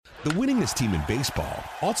The winningest team in baseball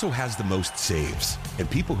also has the most saves, and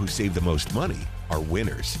people who save the most money are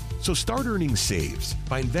winners. So start earning saves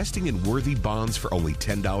by investing in worthy bonds for only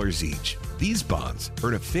 $10 each. These bonds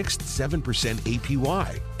earn a fixed 7%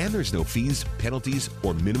 APY, and there's no fees, penalties,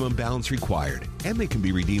 or minimum balance required, and they can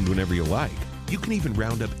be redeemed whenever you like. You can even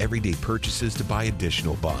round up everyday purchases to buy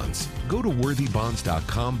additional bonds. Go to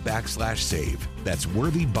worthybonds.com/save. That's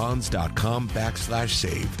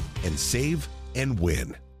worthybonds.com/save and save and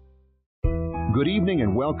win. Good evening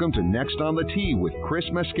and welcome to Next on the Tee with Chris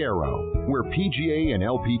Mascaro, where PGA and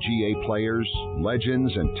LPGA players,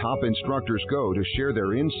 legends, and top instructors go to share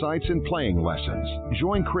their insights and playing lessons.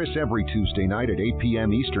 Join Chris every Tuesday night at 8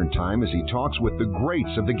 p.m. Eastern Time as he talks with the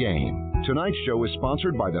greats of the game. Tonight's show is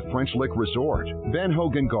sponsored by the French Lick Resort, Van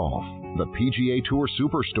Hogan Golf, the PGA Tour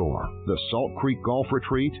Superstore, the Salt Creek Golf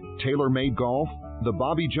Retreat, TaylorMade Golf, the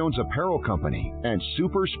Bobby Jones Apparel Company, and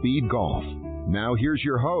Super Speed Golf. Now here's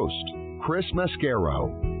your host, Chris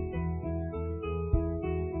Mascaro.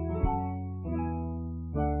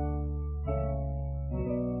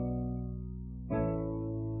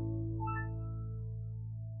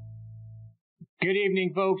 Good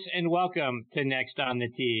evening, folks, and welcome to Next on the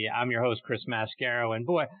Tee. I'm your host, Chris Mascaro, and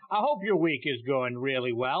boy, I hope your week is going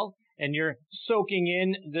really well, and you're soaking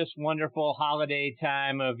in this wonderful holiday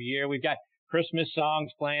time of year. We've got Christmas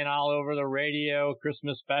songs playing all over the radio,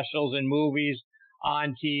 Christmas specials and movies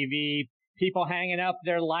on TV, people hanging up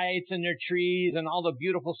their lights and their trees and all the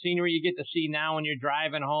beautiful scenery you get to see now when you're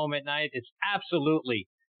driving home at night. It's absolutely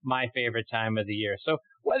my favorite time of the year. So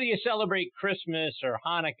whether you celebrate Christmas or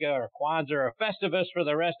Hanukkah or Kwanzaa or Festivus for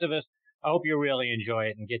the rest of us, I hope you really enjoy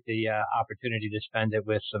it and get the opportunity to spend it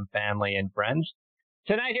with some family and friends.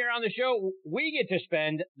 Tonight here on the show, we get to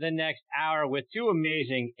spend the next hour with two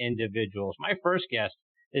amazing individuals. My first guest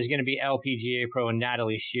is going to be LPGA pro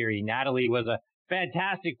Natalie Sheary. Natalie was a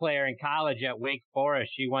fantastic player in college at Wake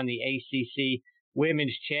Forest. She won the ACC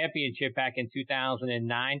Women's Championship back in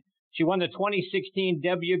 2009. She won the 2016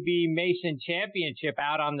 WB Mason Championship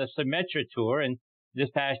out on the Symetra Tour. And this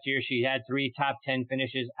past year, she had 3 top 10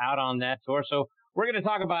 finishes out on that tour. So we're going to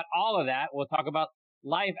talk about all of that. We'll talk about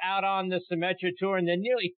life out on the Symetra Tour and the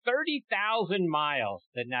nearly 30,000 miles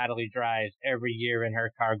that Natalie drives every year in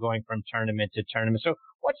her car going from tournament to tournament. So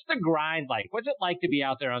what's the grind like? What's it like to be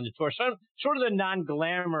out there on the tour? So, sort of the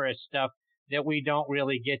non-glamorous stuff that we don't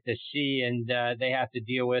really get to see and they have to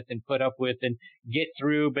deal with and put up with and get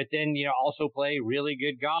through, but then, also play really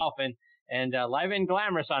good golf and live and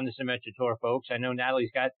glamorous on the Symetra Tour, folks. I know Natalie's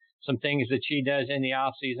got some things that she does in the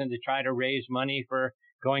off season to try to raise money for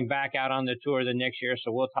going back out on the tour the next year.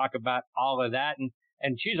 So we'll talk about all of that. And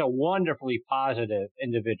she's a wonderfully positive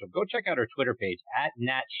individual. Go check out her Twitter page at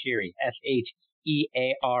Nat Sheary, Sheary,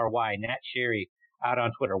 Nat Sheary, out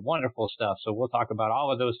on Twitter. Wonderful stuff. So we'll talk about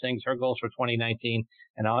all of those things, her goals for 2019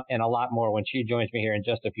 and a lot more when she joins me here in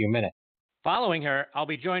just a few minutes. Following her, I'll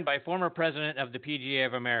be joined by former president of the PGA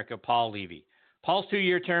of America, Paul Levy. Paul's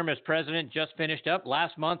 2-year term as president just finished up.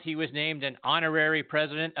 Last month, he was named an honorary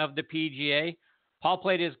president of the PGA. Paul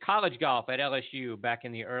played his college golf at LSU back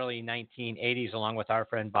in the early 1980s, along with our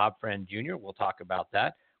friend Bob Friend Jr. We'll talk about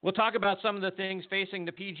that. We'll talk about some of the things facing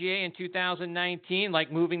the PGA in 2019,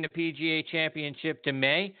 like moving the PGA Championship to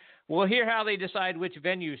May. We'll hear how they decide which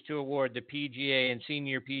venues to award the PGA and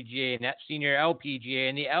Senior PGA and that Senior LPGA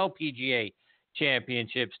and the LPGA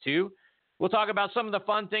Championships to. We'll talk about some of the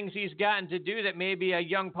fun things he's gotten to do that maybe a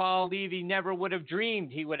young Paul Levy never would have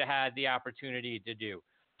dreamed he would have had the opportunity to do.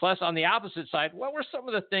 Plus, on the opposite side, what were some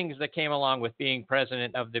of the things that came along with being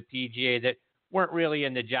president of the PGA that weren't really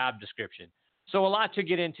in the job description? So a lot to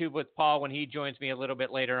get into with Paul when he joins me a little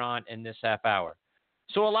bit later on in this half hour.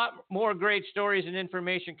 So a lot more great stories and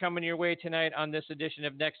information coming your way tonight on this edition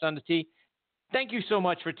of Next on the Tee. Thank you so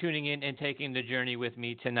much for tuning in and taking the journey with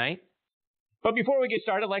me tonight. But before we get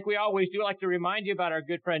started, like we always do, I'd like to remind you about our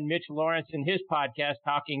good friend Mitch Lawrence and his podcast,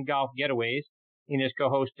 Talking Golf Getaways. He and his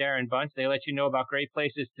co-host Darren Bunch, they let you know about great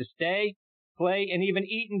places to stay, play, and even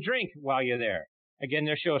eat and drink while you're there. Again,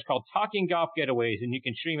 their show is called Talking Golf Getaways, and you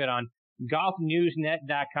can stream it on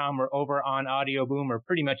golfnewsnet.com or over on Audio Boom or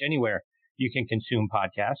pretty much anywhere you can consume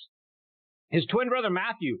podcasts. His twin brother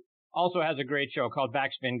Matthew also has a great show called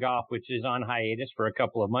Backspin Golf, which is on hiatus for a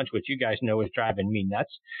couple of months, which you guys know is driving me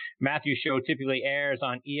nuts. Matthew's show typically airs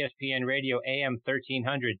on ESPN Radio AM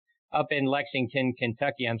 1300 up in Lexington,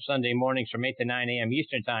 Kentucky on Sunday mornings from 8 to 9 a.m.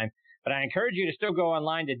 Eastern Time. But I encourage you to still go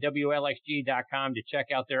online to WLXG.com to check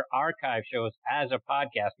out their archive shows as a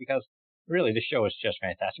podcast because really the show is just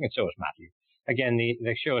fantastic, and so is Matthew. Again,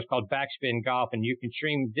 the show is called Backspin Golf, and you can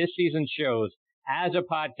stream this season's shows as a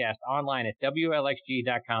podcast online at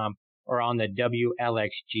WLXG.com or on the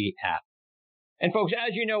WLXG app. And folks,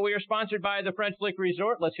 as you know, we are sponsored by the French Lick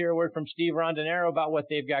Resort. Let's hear a word from Steve Rondinero about what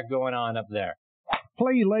they've got going on up there.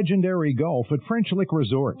 Play legendary golf at French Lick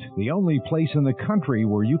Resort, the only place in the country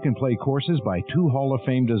where you can play courses by two Hall of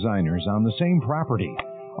Fame designers on the same property.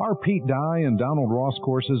 Our Pete Dye and Donald Ross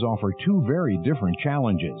courses offer two very different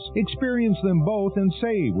challenges. Experience them both and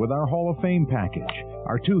save with our Hall of Fame package.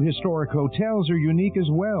 Our two historic hotels are unique as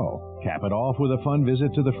well. Cap it off with a fun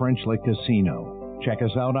visit to the French Lick Casino. Check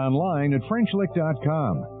us out online at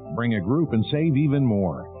FrenchLick.com. Bring a group and save even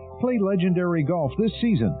more. Play legendary golf this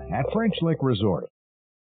season at French Lick Resort.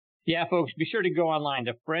 Yeah, folks, be sure to go online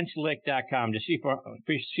to FrenchLick.com to see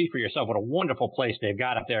for yourself what a wonderful place they've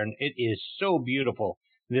got up there. And it is so beautiful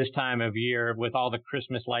this time of year with all the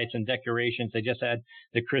Christmas lights and decorations. They just had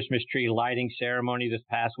the Christmas tree lighting ceremony this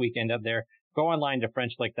past weekend up there. Go online to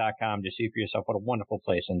FrenchLick.com to see for yourself what a wonderful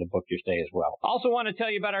place and to book your stay as well. Also want to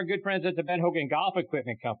tell you about our good friends at the Ben Hogan Golf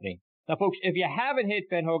Equipment Company. Now, folks, if you haven't hit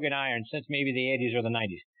Ben Hogan irons since maybe the 80s or the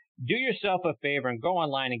 90s, do yourself a favor and go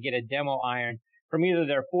online and get a demo iron from either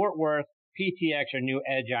their Fort Worth, PTX, or New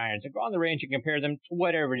Edge irons, and go on the range and compare them to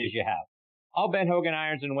whatever it is you have. All Ben Hogan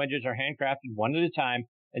irons and wedges are handcrafted one at a time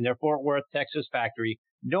in their Fort Worth, Texas factory.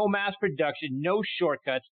 No mass production, no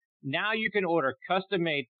shortcuts. Now you can order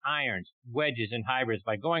custom-made irons, wedges, and hybrids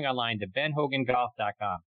by going online to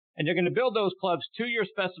benhogangolf.com. And they're going to build those clubs to your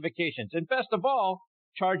specifications. And best of all,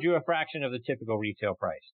 charge you a fraction of the typical retail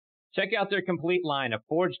price. Check out their complete line of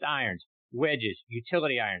forged irons, wedges,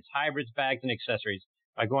 utility irons, hybrids, bags, and accessories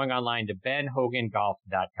by going online to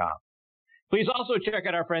benhogangolf.com. Please also check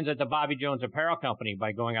out our friends at the Bobby Jones Apparel Company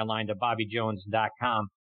by going online to bobbyjones.com.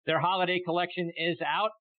 Their holiday collection is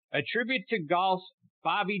out. A tribute to golf's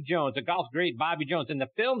Bobby Jones, the golf great Bobby Jones, and the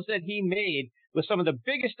films that he made with some of the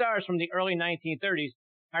biggest stars from the early 1930s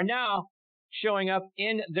are now showing up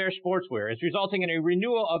in their sportswear. It's resulting in a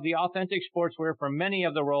renewal of the authentic sportswear for many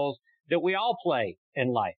of the roles that we all play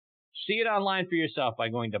in life. See it online for yourself by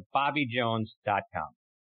going to bobbyjones.com.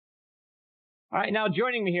 All right, now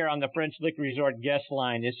joining me here on the French Lick Resort guest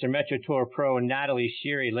line is Symetra Tour pro Natalie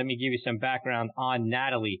Sheary. Let me give you some background on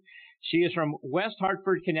Natalie. She is from West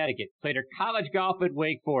Hartford, Connecticut, played her college golf at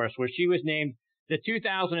Wake Forest, where she was named the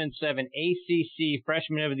 2007 ACC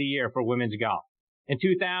Freshman of the Year for women's golf. In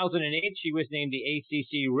 2008, she was named the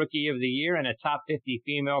ACC Rookie of the Year and a top 50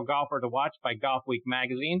 female golfer to watch by Golf Week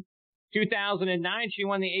magazine. 2009, she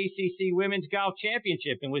won the ACC Women's Golf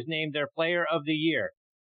Championship and was named their Player of the Year.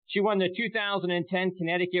 She won the 2010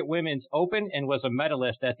 Connecticut Women's Open and was a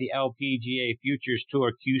medalist at the LPGA Futures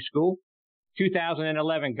Tour Q School.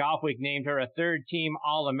 2011, Golf Week named her a third-team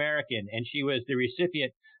All-American, and she was the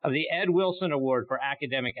recipient of the Ed Wilson Award for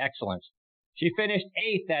Academic Excellence. She finished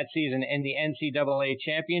 8th that season in the NCAA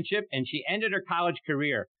Championship, and she ended her college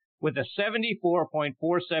career with a 74.47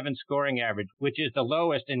 scoring average, which is the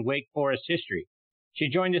lowest in Wake Forest history. She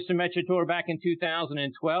joined the Symetra Tour back in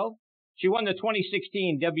 2012. She won the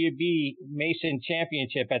 2016 WB Mason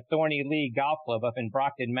Championship at Thorny Lee Golf Club up in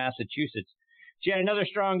Brockton, Massachusetts. She had another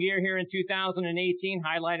strong year here in 2018,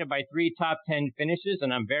 highlighted by 3 top 10 finishes,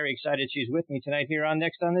 and I'm very excited she's with me tonight here on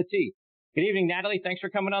Next on the Tee. Good evening, Natalie. Thanks for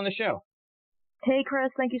coming on the show. Hey,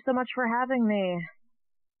 Chris. Thank you so much for having me.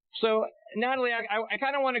 So, Natalie, I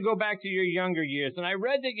kind of want to go back to your younger years, and I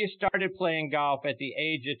read that you started playing golf at the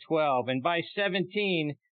age of 12, and by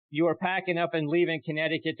 17, you were packing up and leaving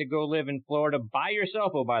Connecticut to go live in Florida by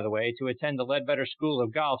yourself, oh, by the way, to attend the Ledbetter School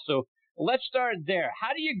of Golf. So let's start there. How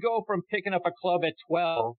do you go from picking up a club at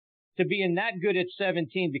 12 to being that good at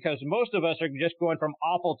 17? Because most of us are just going from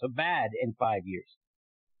awful to bad in 5 years.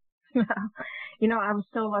 You know, I was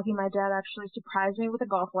so lucky. My dad actually surprised me with a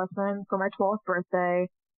golf lesson for my 12th birthday.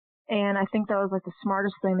 And I think that was like the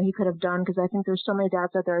smartest thing that he could have done, because I think there's so many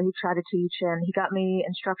dads out there who try to teach, and he got me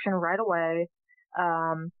instruction right away.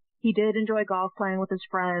 He did enjoy golf, playing with his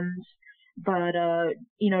friends, but,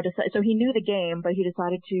 so he knew the game, but he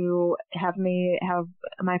decided to have me have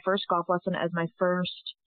my first golf lesson as my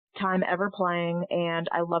first time ever playing, and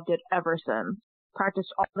I loved it ever since.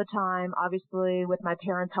 Practiced all the time, obviously with my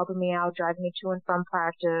parents helping me out, driving me to and from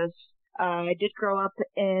practice. I did grow up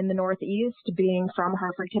in the Northeast, being from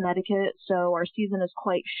Hartford, Connecticut, so our season is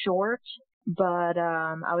quite short. But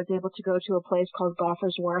I was able to go to a place called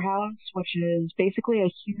Golfer's Warehouse, which is basically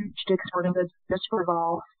a huge Dick's Sporting Goods just for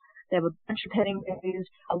golf. They have a bunch of hitting bays,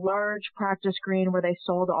 a large practice green where they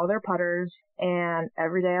sold all their putters, and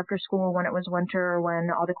every day after school, when it was winter or when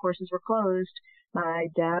all the courses were closed, my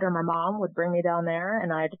dad or my mom would bring me down there,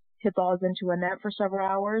 and I'd hit balls into a net for several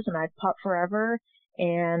hours, and I'd putt forever,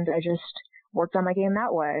 and I just worked on my game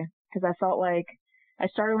that way, because I felt like I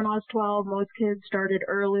started when I was 12. Most kids started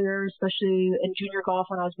earlier, especially in junior golf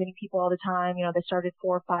when I was meeting people all the time. You know, they started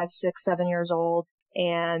 4, 5, 6, 7 years old,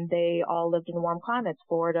 and they all lived in warm climates,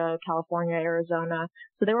 Florida, California, Arizona.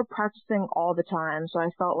 So they were practicing all the time. So I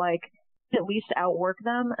felt like at least outwork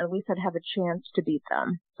them, at least I'd have a chance to beat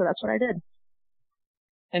them. So that's what I did.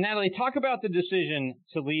 And Natalie, talk about the decision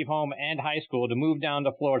to leave home and high school to move down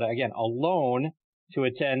to Florida, again, alone to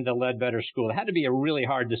attend the Ledbetter School. It had to be a really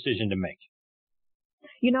hard decision to make.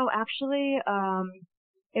 You know, actually,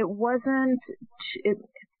 it wasn't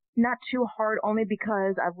not too hard, only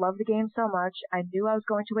because I've loved the game so much. I knew I was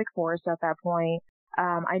going to Wake Forest at that point.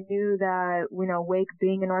 I knew that, you know, Wake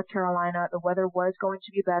being in North Carolina, the weather was going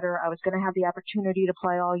to be better. I was going to have the opportunity to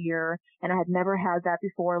play all year, and I had never had that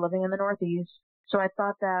before living in the Northeast. So I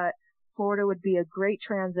thought that Florida would be a great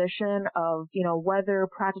transition of, you know, weather,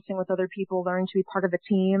 practicing with other people, learning to be part of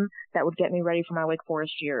a team that would get me ready for my Wake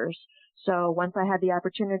Forest years. So once I had the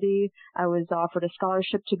opportunity, I was offered a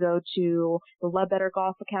scholarship to go to the Ledbetter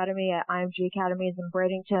Golf Academy at IMG Academies in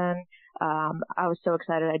Bradenton. I was so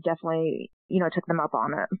excited. I definitely, you know, took them up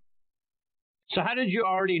on it. So how did you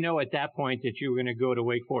already know at that point that you were going to go to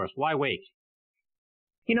Wake Forest? Why Wake?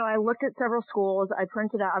 You know, I looked at several schools. I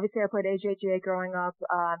printed out, obviously I played AJGA growing up.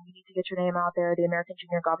 You need to get your name out there. The American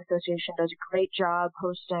Junior Golf Association does a great job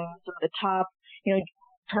hosting some of the top, you know,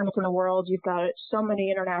 tournaments in the world. You've got so many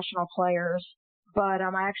international players. But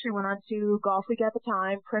I actually went on to Golf Week at the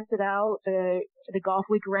time, printed out the Golf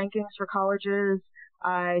Week rankings for colleges.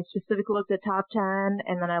 I specifically looked at top 10,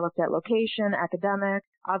 and then I looked at location, academic.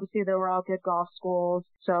 Obviously, they were all good golf schools.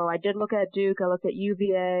 So I did look at Duke. I looked at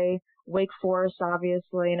UVA, Wake Forest,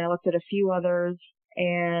 obviously, and I looked at a few others.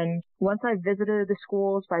 And once I visited the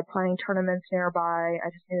schools by playing tournaments nearby, I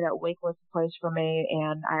just knew that Wake was the place for me,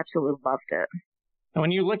 and I absolutely loved it. And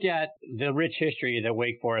when you look at the rich history that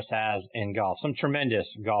Wake Forest has in golf, some tremendous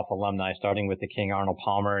golf alumni, starting with the King Arnold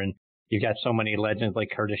Palmer, and you've got so many legends like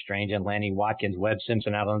Curtis Strange and Lanny Watkins, Webb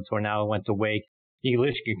Simpson out on the tour now went to Wake. You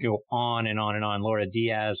list could go on and on and on. Laura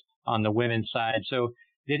Diaz on the women's side. So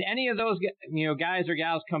did any of those, you know, guys or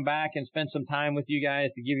gals come back and spend some time with you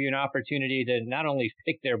guys to give you an opportunity to not only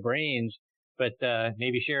pick their brains, but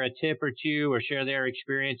maybe share a tip or two or share their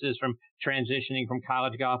experiences from transitioning from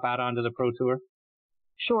college golf out onto the pro tour?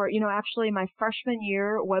 Sure. You know, actually, my freshman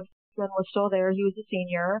year, Webb was still there. He was a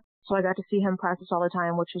senior. So I got to see him practice all the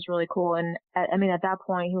time, which was really cool. And at that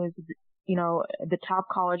point, he was, you know, the top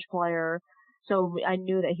college player. So I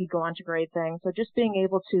knew that he'd go on to great things. So just being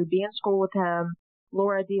able to be in school with him,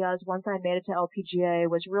 Laura Diaz, once I made it to LPGA,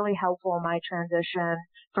 was really helpful in my transition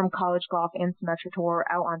from college golf and Symetra tour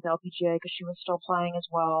out onto LPGA because she was still playing as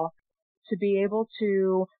well. To be able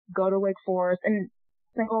to go to Wake Forest, and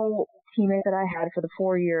single teammate that I had for the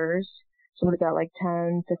 4 years, so we got like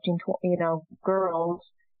 10, 15, 20, you know, girls,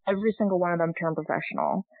 every single one of them turned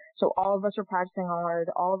professional. So all of us were practicing hard.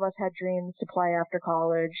 All of us had dreams to play after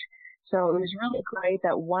college. So it was really great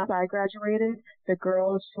that once I graduated, the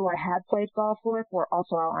girls who I had played golf with were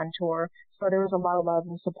also out on tour. So there was a lot of love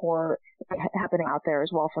and support happening out there as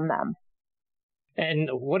well from them. And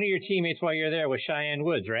one of your teammates while you're there was Cheyenne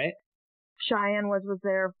Woods, right? Cheyenne was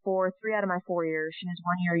there for 3 out of my 4 years. She is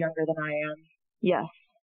 1 year younger than I am. Yes.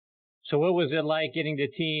 So what was it like getting to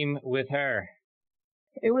team with her?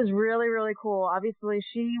 It was really, really cool. Obviously,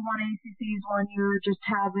 she won ACCs 1 year, just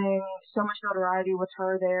having so much notoriety with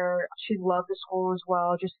her there. She loved the school as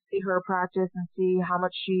well, just to see her practice and see how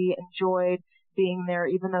much she enjoyed being there,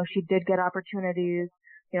 even though she did get opportunities,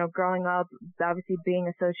 you know, growing up, obviously being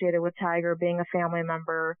associated with Tiger, being a family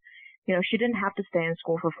member. You know, she didn't have to stay in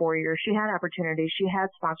school for 4 years. She had opportunities. She had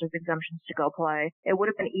sponsors exemptions to go play. It would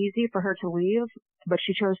have been easy for her to leave, but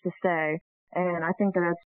she chose to stay. And I think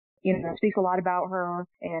that's, you know, speaks a lot about her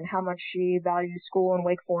and how much she values school in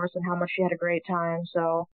Wake Forest and how much she had a great time.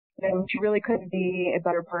 So, you know, she really couldn't be a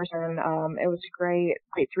better person. It was a great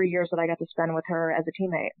 3 years that I got to spend with her as a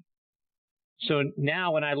teammate. So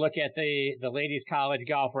now when I look at the ladies college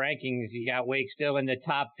golf rankings, you got Wake still in the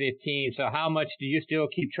top 15. So how much do you still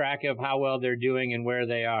keep track of how well they're doing and where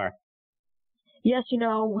they are? Yes, you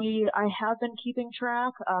know, I have been keeping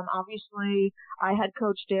track. Obviously, I had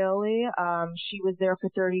Coach Daly. She was there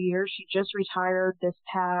for 30 years. She just retired this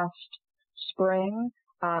past spring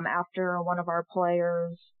after one of our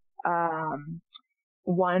players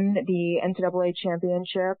won the NCAA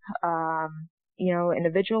championship, you know,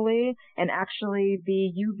 individually. And actually,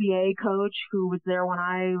 the UVA coach who was there when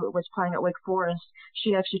I was playing at Wake Forest,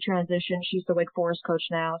 she actually transitioned. She's the Wake Forest coach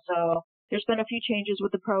now. So there's been a few changes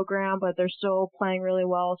with the program, but they're still playing really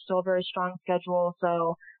well, still a very strong schedule.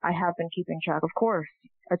 So I have been keeping track, of course.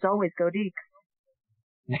 It's always go Deeks.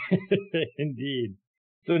 Indeed.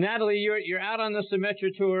 So, Natalie, you're out on the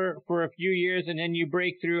Symetra Tour for a few years, and then you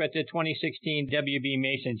break through at the 2016 WB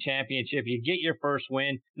Mason Championship. You get your first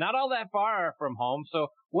win, not all that far from home. So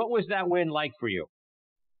what was that win like for you?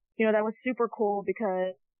 That was super cool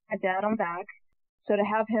because my dad on back. So to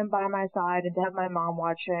have him by my side and to have my mom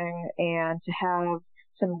watching and to have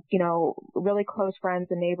some, really close friends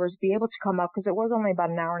and neighbors be able to come up, because it was only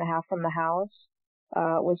about an hour and a half from the house,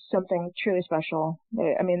 was something truly special.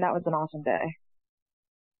 I mean, that was an awesome day.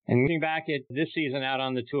 And looking back at this season out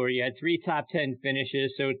on the tour, you had 3 top 10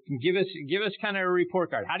 finishes. So give us kind of a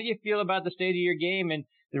report card. How do you feel about the state of your game and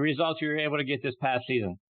the results you were able to get this past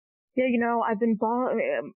season? Yeah,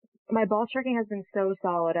 my ball striking has been so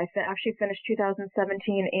solid. I actually finished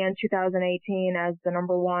 2017 and 2018 as the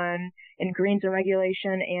number 1 in greens and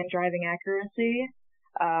regulation and driving accuracy.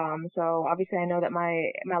 So obviously I know that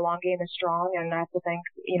my long game is strong, and I have to thank,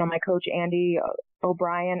 my coach Andy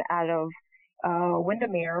O'Brien out of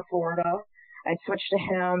Windermere, Florida. I switched to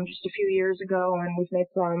him just a few years ago, and we've made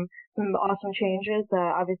some awesome changes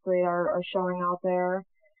that obviously are showing out there.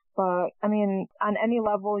 But I mean, on any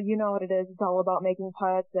level, you know what it is. It's all about making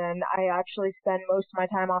putts, and I actually spend most of my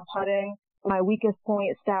time on putting. My weakest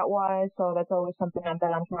point stat-wise, so that's always something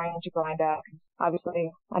that I'm trying to grind at.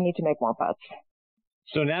 Obviously, I need to make more putts.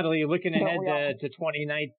 So, Natalie, looking ahead to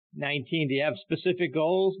 2019, do you have specific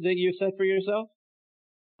goals that you set for yourself?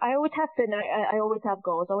 I always have fitness. I always have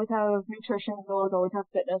goals. I always have nutrition goals. Always have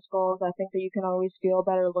fitness goals. I think that you can always feel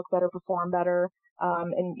better, look better, perform better.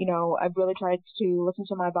 And I've really tried to listen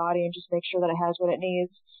to my body and just make sure that it has what it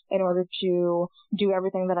needs in order to do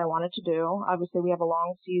everything that I want it to do. Obviously, we have a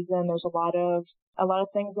long season. There's a lot of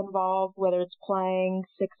things involved, whether it's playing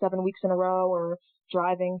 6-7 weeks in a row or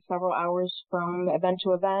driving several hours from event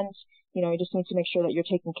to event. You just need to make sure that you're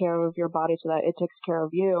taking care of your body so that it takes care of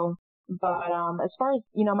you. But as far as,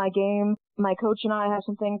 my game, my coach and I have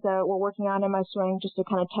some things that we're working on in my swing just to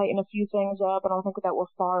kind of tighten a few things up. I don't think that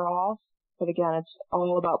we're far off. But again, it's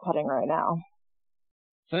all about putting right now.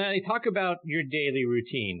 So now talk about your daily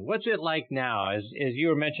routine. What's it like now? As you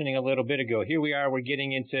were mentioning a little bit ago, here we are, we're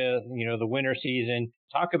getting into, the winter season.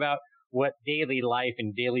 Talk about what daily life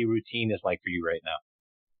and daily routine is like for you right now.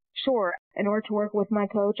 Sure. In order to work with my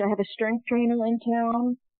coach, I have a strength trainer in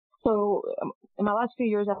town. So in my last few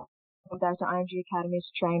years, I've went back to IMG Academies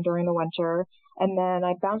to train during the winter. And then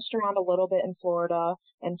I bounced around a little bit in Florida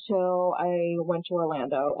until I went to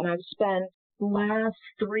Orlando. And I've spent the last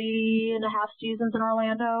 3.5 seasons in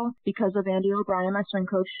Orlando because of Andy O'Brien, my swing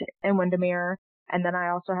coach in Windermere. And then I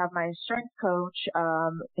also have my strength coach.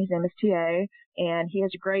 His name is TA, and he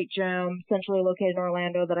has a great gym centrally located in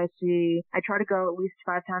Orlando that I see. I try to go at least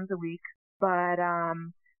 5 times a week. But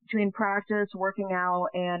between practice, working out,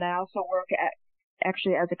 and I also work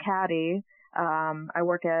actually as a caddy. I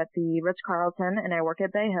work at the Ritz-Carlton, and I work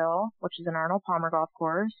at Bay Hill, which is an Arnold Palmer golf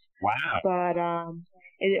course. Wow. But,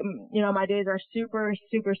 my days are super,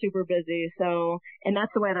 super, super busy. So, and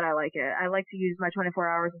that's the way that I like it. I like to use my 24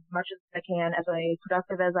 hours as much as I can, as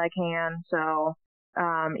productive as I can. So,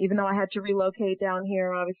 even though I had to relocate down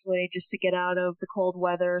here, obviously, just to get out of the cold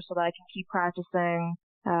weather so that I can keep practicing,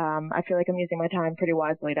 I feel like I'm using my time pretty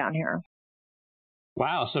wisely down here.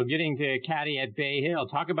 Wow. So getting to caddy at Bay Hill,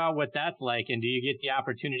 talk about what that's like. And do you get the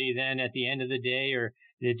opportunity then at the end of the day or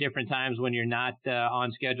the different times when you're not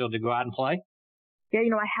on schedule to go out and play? Yeah,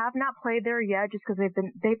 I have not played there yet just because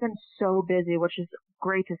they've been so busy, which is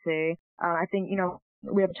great to see. I think,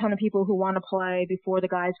 we have a ton of people who want to play before the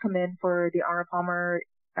guys come in for the Arnold Palmer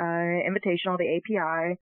Invitational, the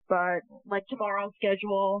API. But like tomorrow's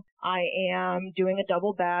schedule, I am doing a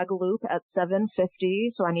double bag loop at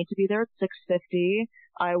 7:50, so I need to be there at 6:50.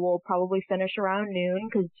 I will probably finish around noon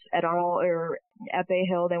because at Bay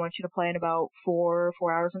Hill they want you to play in about 4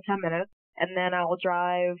 hours and 10 minutes. And then I will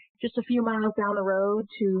drive just a few miles down the road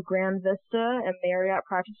to Grand Vista and Marriott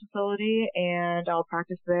practice facility, and I'll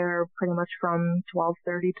practice there pretty much from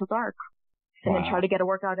 12:30 till dark, and then try to get a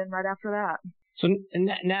workout in right after that. So,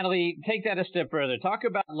 Natalie, take that a step further. Talk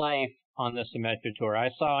about life on the Symetra Tour. I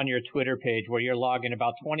saw on your Twitter page where you're logging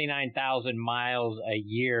about 29,000 miles a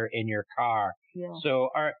year in your car. Yeah. So,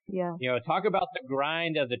 talk about the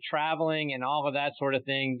grind of the traveling and all of that sort of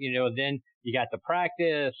thing. Then you got the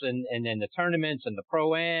practice and then the tournaments and the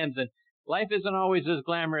pro-ams. And life isn't always as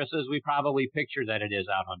glamorous as we probably picture that it is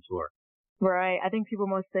out on tour. Right. I think people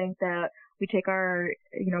most think that we take our,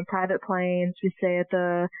 private planes, we stay at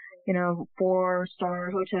the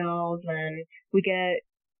 4-star hotels, and we get,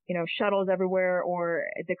 shuttles everywhere or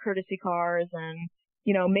the courtesy cars. And,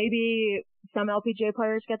 maybe some LPGA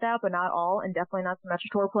players get that, but not all, and definitely not Symetra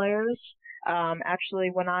Tour players. Actually,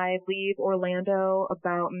 when I leave Orlando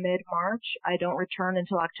about mid-March, I don't return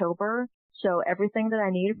until October. So everything that I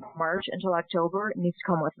need from March until October needs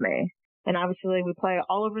to come with me. And obviously we play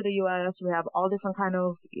all over the U.S. We have all different kind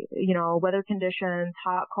of, weather conditions,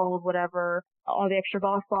 hot, cold, whatever, all the extra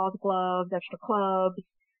golf balls, gloves, extra clubs,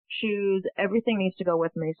 shoes, everything needs to go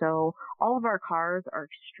with me. So all of our cars are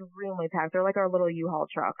extremely packed. They're like our little U-Haul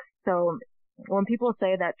trucks. So when people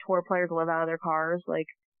say that tour players live out of their cars, like,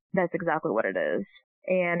 that's exactly what it is.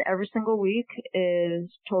 And every single week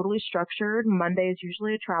is totally structured. Monday is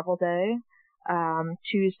usually a travel day.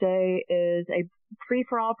 Tuesday is a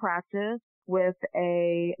free-for-all practice with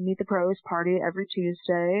a Meet the Pros party every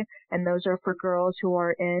Tuesday. And those are for girls who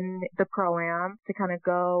are in the Pro-Am to kind of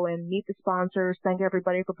go and meet the sponsors, thank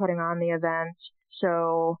everybody for putting on the event.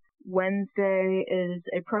 So Wednesday is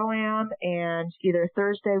a Pro-Am, and either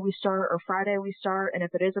Thursday we start or Friday we start. And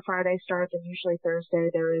if it is a Friday start, then usually Thursday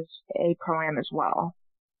there is a Pro-Am as well.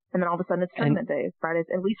 And then all of a sudden it's tournament days. Fridays,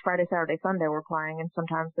 at least Friday, Saturday, Sunday we're playing, and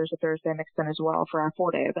sometimes there's a Thursday mixed in as well for our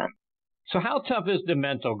 4-day event. So how tough is the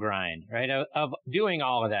mental grind, right, of doing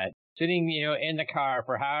all of that? Sitting, in the car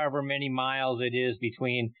for however many miles it is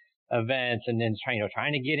between events, and then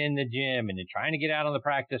trying to get in the gym, and then trying to get out on the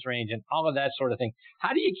practice range and all of that sort of thing.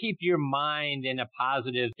 How do you keep your mind in a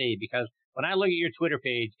positive state? Because when I look at your Twitter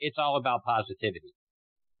page, it's all about positivity.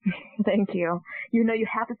 Thank you. You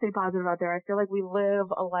have to stay positive out there. I feel like we live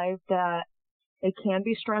a life that it can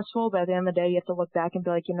be stressful, but at the end of the day, you have to look back and be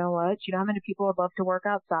like, you know what? You know how many people would love to work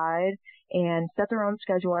outside and set their own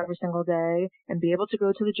schedule every single day and be able to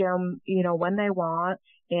go to the gym, when they want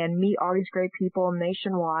and meet all these great people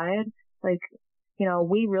nationwide. Like,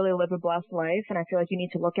 we really live a blessed life, and I feel like you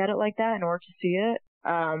need to look at it like that in order to see it.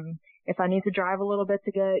 If I need to drive a little bit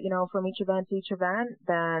to get, from each event to each event,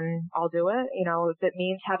 then I'll do it. If it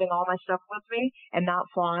means having all my stuff with me and not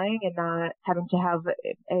flying and not having to have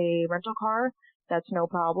a rental car, that's no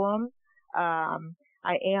problem.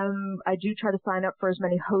 I do try to sign up for as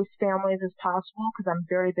many host families as possible because I'm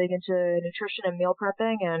very big into nutrition and meal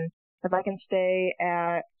prepping. And if I can stay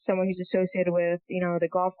at someone who's associated with, the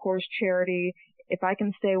golf course charity, if I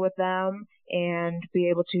can stay with them and be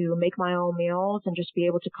able to make my own meals and just be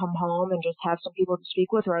able to come home and just have some people to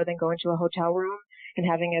speak with rather than going to a hotel room and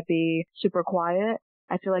having it be super quiet,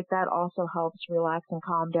 I feel like that also helps relax and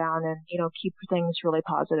calm down and, keep things really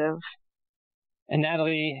positive. And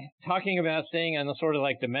Natalie, talking about staying on the sort of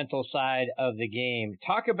like the mental side of the game,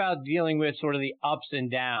 talk about dealing with sort of the ups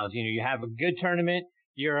and downs. You have a good tournament,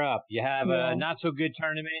 you're up. You have a not so good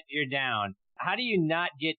tournament, you're down. How do you not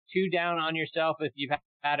get too down on yourself if you've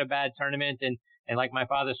had a bad tournament? And like my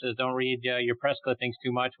father says, don't read your press clippings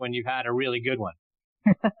too much when you've had a really good one.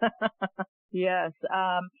 Yes.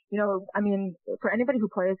 For anybody who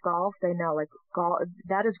plays golf, they know, like, golf,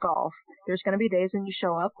 that is golf. There's going to be days when you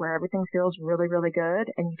show up where everything feels really, really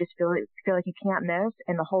good and you just feel like you can't miss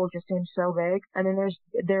and the hole just seems so big. And then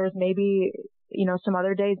there's maybe, some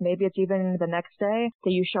other days, maybe it's even the next day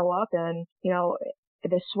that you show up and,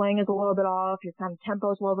 the swing is a little bit off, your kind of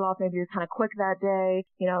tempo is a little bit off, maybe you're kind of quick that day,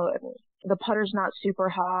 the putter's not super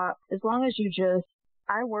hot. As long as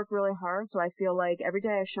I work really hard, so I feel like every day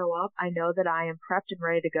I show up, I know that I am prepped and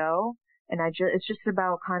ready to go. And it's just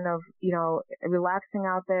about kind of, relaxing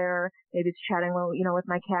out there. Maybe it's chatting, with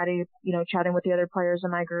my caddy, chatting with the other players in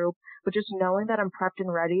my group, but just knowing that I'm prepped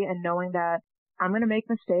and ready and knowing that I'm going to make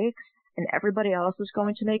mistakes and everybody else is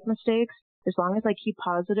going to make mistakes. As long as I keep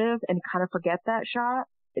positive and kind of forget that shot,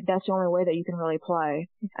 that's the only way that you can really play.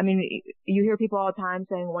 I mean, you hear people all the time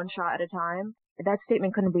saying one shot at a time. That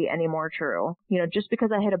statement couldn't be any more true. Just because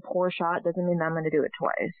I hit a poor shot doesn't mean that I'm going to do it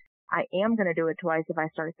twice. I am going to do it twice if I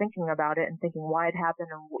start thinking about it and thinking why it happened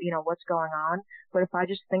and, what's going on. But if I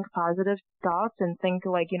just think positive thoughts and think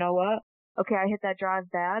like, what? Okay, I hit that drive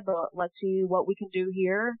bad, but let's see what we can do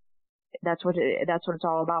here. That's what it's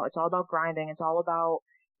all about. It's all about grinding. It's all about,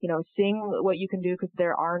 seeing what you can do because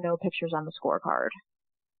there are no pictures on the scorecard.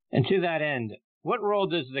 And to that end, what role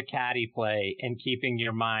does the caddy play in keeping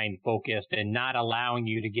your mind focused and not allowing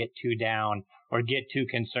you to get too down or get too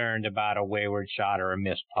concerned about a wayward shot or a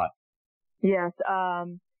missed putt? Yes.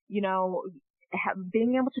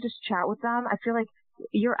 Being able to just chat with them, I feel like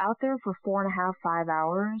you're out there for 4.5, 5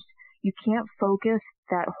 hours. You can't focus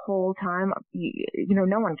that whole time.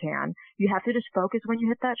 No one can. You have to just focus when you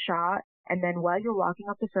hit that shot. And then while you're walking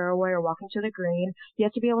up the fairway or walking to the green, you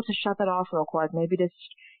have to be able to shut that off real quick. Maybe just,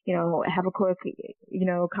 have a quick,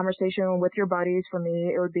 conversation with your buddies. For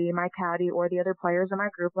me, it would be my caddy or the other players in my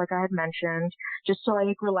group, like I had mentioned, just to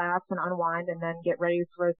like relax and unwind and then get ready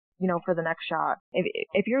for the next shot.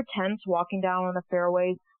 If you're tense walking down on the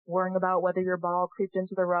fairway, worrying about whether your ball creeped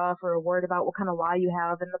into the rough or worried about what kind of lie you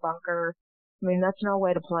have in the bunker. I mean, that's no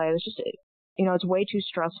way to play. It's just, it's way too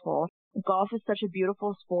stressful. Golf is such a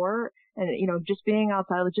beautiful sport, and, just being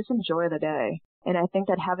outside, just enjoy the day. And I think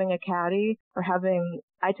that having a caddy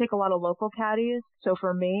I take a lot of local caddies. So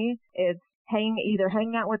for me, it's either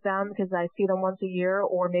hanging out with them because I see them once a year,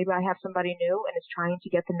 or maybe I have somebody new and it's trying to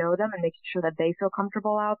get to know them and making sure that they feel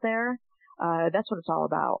comfortable out there. That's what it's all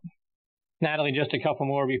about. Natalie, just a couple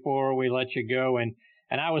more before we let you go. And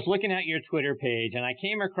I was looking at your Twitter page, and I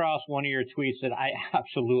came across one of your tweets that I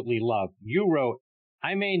absolutely love. You wrote,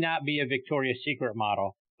 "I may not be a Victoria's Secret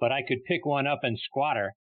model, but I could pick one up and squat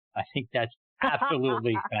her." I think that's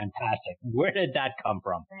absolutely fantastic. Where did that come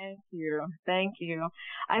from? Thank you.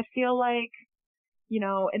 I feel like,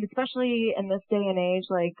 and especially in this day and age,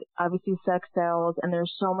 like obviously sex sells, and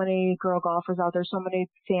there's so many girl golfers out there, so many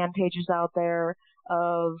fan pages out there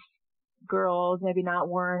of girls maybe not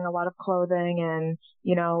wearing a lot of clothing, and,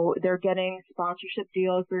 they're getting sponsorship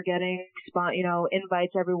deals, they're getting,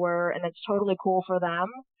 invites everywhere, and it's totally cool for them.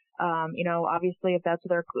 Obviously if that's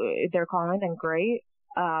their calling, then great.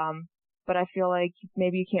 But I feel like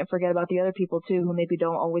maybe you can't forget about the other people too, who maybe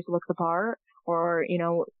don't always look the part or,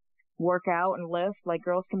 work out and lift. Like,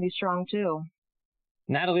 girls can be strong too.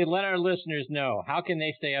 Natalie, let our listeners know, how can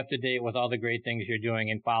they stay up to date with all the great things you're doing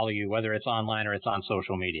and follow you, whether it's online or it's on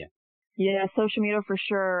social media? Yeah, social media for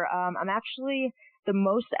sure. I'm actually the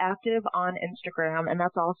most active on Instagram, and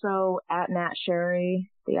that's also at Nat Sheary,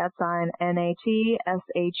 the @ NATSHEARY.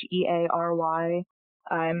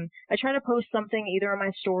 I try to post something either on my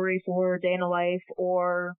story for day in a life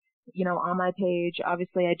or, on my page.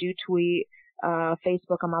 Obviously, I do tweet.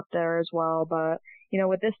 Facebook, I'm up there as well. But,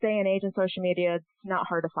 with this day and age in social media, it's not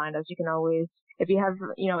hard to find us. You can always, if you have,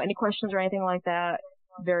 any questions or anything like that,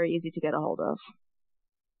 very easy to get a hold of.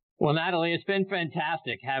 Well, Natalie, it's been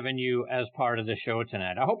fantastic having you as part of the show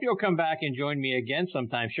tonight. I hope you'll come back and join me again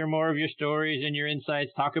sometime. Share more of your stories and your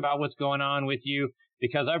insights. Talk about what's going on with you,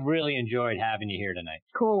 because I've really enjoyed having you here tonight.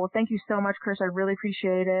 Cool. Well, thank you so much, Chris. I really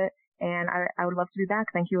appreciate it. And I would love to be back.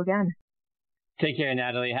 Thank you again. Take care,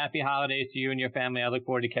 Natalie. Happy holidays to you and your family. I look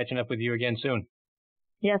forward to catching up with you again soon.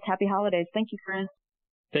 Yes, happy holidays. Thank you, Chris.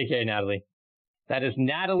 Take care, Natalie. That is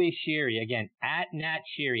Natalie Sheary. Again, at Nat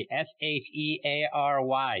Sheary,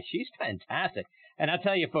 SHEARY. She's fantastic. And I'll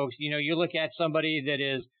tell you, folks, you look at somebody that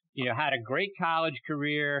is, had a great college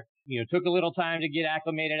career, took a little time to get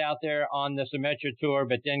acclimated out there on the Symetra tour,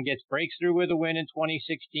 but then breaks through with a win in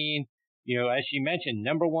 2016. As she mentioned,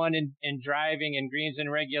 number one in driving and greens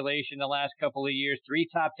and regulation the last couple of years, 3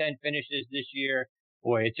 top 10 finishes this year.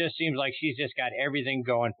 Boy, it just seems like she's just got everything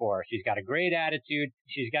going for her. She's got a great attitude.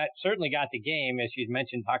 She's certainly got the game, as she's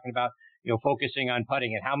mentioned, talking about, focusing on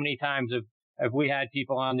putting. And how many times have we had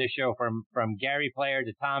people on this show from Gary Player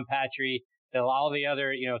to Tom Patry to all the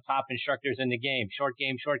other, top instructors in the game? Short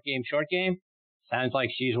game, short game, short game. Sounds like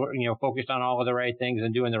she's, focused on all of the right things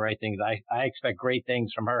and doing the right things. I expect great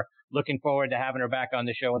things from her. Looking forward to having her back on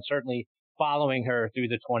the show and certainly following her through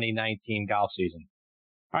the 2019 golf season.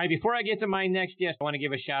 All right, before I get to my next guest, I want to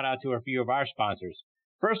give a shout out to a few of our sponsors.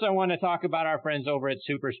 First, I want to talk about our friends over at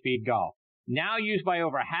Super Speed Golf. Now used by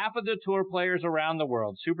over half of the tour players around the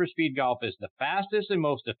world, Super Speed Golf is the fastest and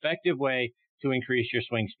most effective way to increase your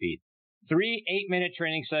swing speed. 3 8-minute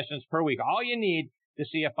training sessions per week, all you need to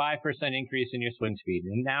see a 5% increase in your swing speed.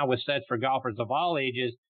 And now with sets for golfers of all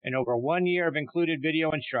ages and over 1 year of included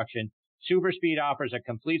video instruction, Super Speed offers a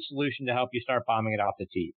complete solution to help you start bombing it off the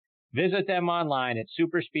tee. Visit them online at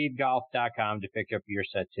superspeedgolf.com to pick up your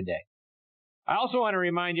set today. I also want to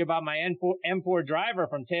remind you about my M4 driver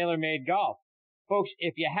from TaylorMade Golf. Folks,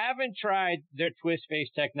 if you haven't tried their twist face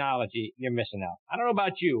technology, you're missing out. I don't know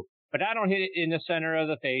about you, but I don't hit it in the center of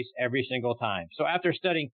the face every single time. So after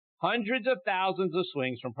studying hundreds of thousands of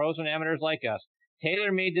swings from pros and amateurs like us,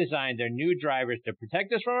 TaylorMade designed their new drivers to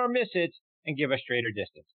protect us from our mishits and give us straighter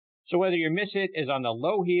distance. So whether your mishit is on the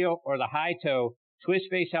low heel or the high toe, Twist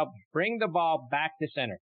Face helps bring the ball back to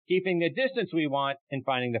center, keeping the distance we want and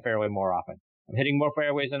finding the fairway more often. I'm hitting more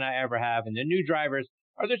fairways than I ever have, and the new drivers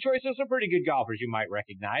are the choice of some pretty good golfers you might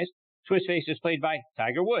recognize. Twist Face is played by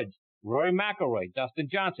Tiger Woods, Rory McIlroy, Dustin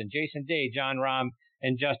Johnson, Jason Day, John Rahm,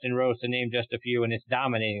 and Justin Rose, to name just a few, and it's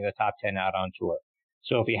dominating the top 10 out on tour.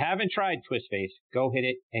 So if you haven't tried Twist Face, go hit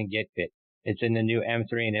it and get fit. It's in the new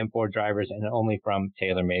M3 and M4 drivers and only from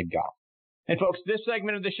TaylorMade Golf. And folks, this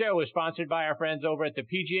segment of the show is sponsored by our friends over at the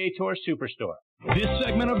PGA Tour Superstore. This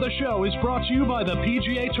segment of the show is brought to you by the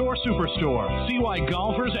PGA Tour Superstore. See why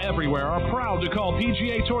golfers everywhere are proud to call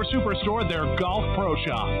PGA Tour Superstore their golf pro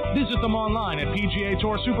shop. Visit them online at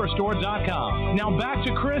PGATourSuperstore.com. Now back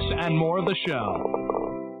to Chris and more of the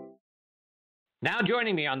show. Now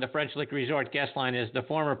joining me on the French Lick Resort guest line is the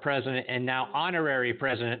former president and now honorary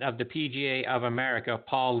president of the PGA of America,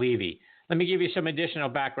 Paul Levy. Let me give you some additional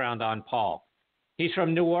background on Paul. He's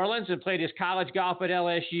from New Orleans and played his college golf at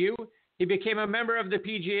LSU. He became a member of the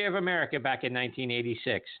PGA of America back in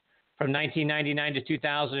 1986. From 1999 to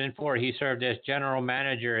 2004, he served as general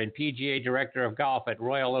manager and PGA director of golf at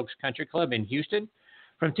Royal Oaks Country Club in Houston.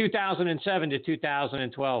 From 2007 to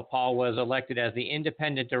 2012, Paul was elected as the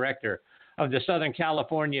independent director of the Southern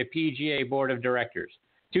California PGA Board of Directors.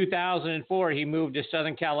 2004, he moved to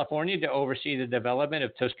Southern California to oversee the development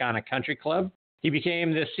of Toscana Country Club. He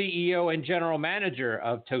became the CEO and general manager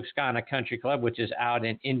of Toscana Country Club, which is out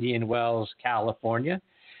in Indian Wells, California.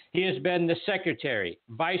 He has been the secretary,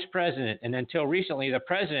 vice president, and until recently, the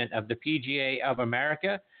president of the PGA of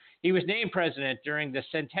America. He was named president during the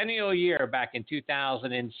centennial year back in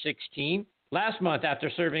 2016. Last month,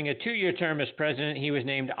 after serving a 2-year term as president, he was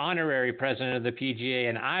named honorary president of the PGA,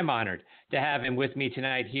 and I'm honored to have him with me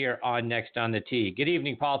tonight here on Next on the Tee. Good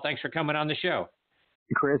evening, Paul. Thanks for coming on the show.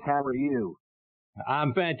 Chris, how are you?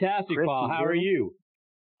 I'm fantastic, Chris, Paul. How are you?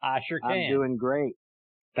 I sure can. I'm doing great.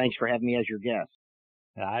 Thanks for having me as your guest.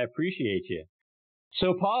 I appreciate you.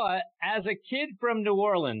 So, Paul, as a kid from New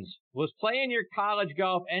Orleans, was playing your college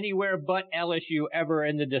golf anywhere but LSU ever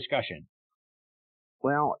in the discussion?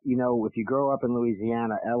 Well, you know, if you grow up in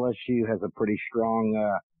Louisiana, LSU has a pretty strong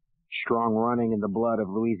running in the blood of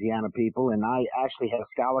Louisiana people. And I actually had a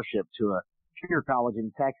scholarship to a junior college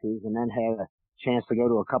in Texas and then had a chance to go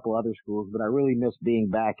to a couple other schools. But I really missed being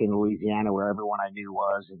back in Louisiana where everyone I knew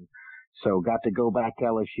was. And so got to go back to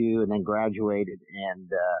LSU and then graduated. And,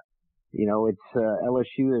 you know, it's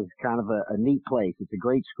LSU is kind of a neat place. It's a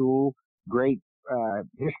great school, great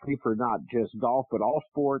history for not just golf, but all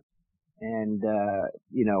sports. And,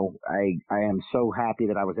 you know, I am so happy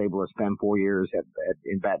that I was able to spend 4 years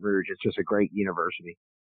in Baton Rouge. It's just a great university.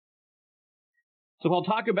 So we'll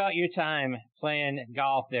talk about your time playing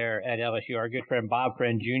golf there at LSU. Our good friend Bob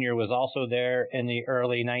Friend Jr. was also there in the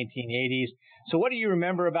early 1980s. So what do you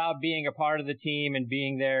remember about being a part of the team and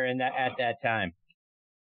being there at that time?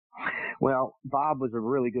 Well, Bob was a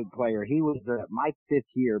really good player. He was my 5th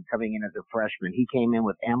year coming in as a freshman. He came in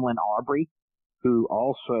with Emlyn Aubrey, who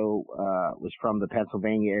also was from the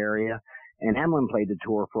Pennsylvania area. And Emlyn played the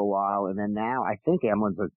tour for a while. And then now I think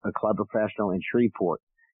Emlyn's a club professional in Shreveport.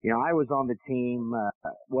 You know, I was on the team,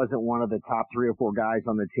 wasn't one of the top 3 or 4 guys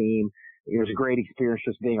on the team. It was a great experience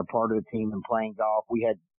just being a part of the team and playing golf. We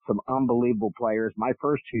had some unbelievable players. My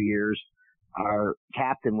first 2 years, our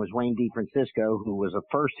captain was Wayne DeFrancisco, who was a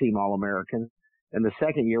first-team All-American. And the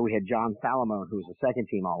second year, we had John Salamone, who was a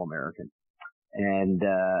second-team All-American. And,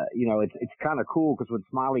 you know, it's kind of cool because when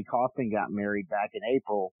Smiley Kaufman got married back in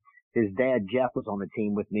April, his dad, Jeff, was on the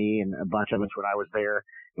team with me and a bunch of us when I was there.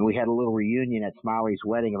 And we had a little reunion at Smiley's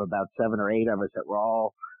wedding of about 7 or 8 of us that were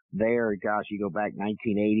all there. Gosh, you go back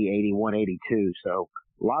 1980, 81, 82. So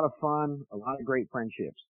a lot of fun, a lot of great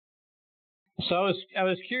friendships. So I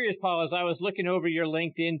was curious, Paul, as I was looking over your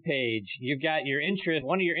LinkedIn page, you've got your interest.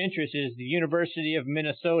 One of your interests is the University of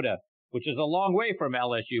Minnesota, which is a long way from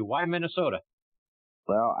LSU. Why Minnesota?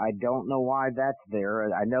 Well, I don't know why that's there.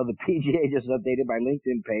 I know the PGA just updated my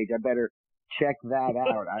LinkedIn page. I better check that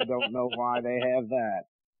out. I don't know why they have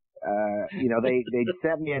that. You know, they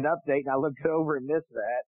sent me an update and I looked over and missed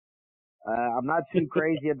that. I'm not too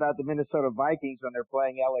crazy about the Minnesota Vikings when they're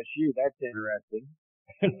playing LSU. That's interesting.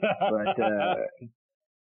 But,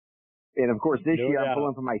 and of course this year I'm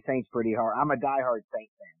pulling for my Saints pretty hard. I'm a diehard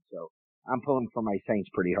Saints fan, so I'm pulling for my Saints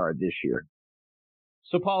pretty hard this year.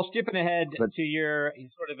 So, Paul, skipping ahead to your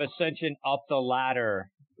sort of ascension up the ladder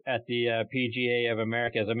at the PGA of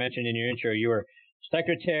America, as I mentioned in your intro, you were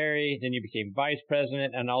secretary, then you became vice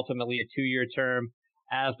president, and ultimately a 2-year term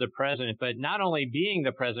as the president. But not only being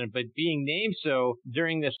the president, but being named so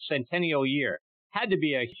during this centennial year had to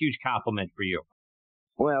be a huge compliment for you.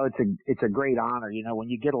 Well, it's a great honor. You know, when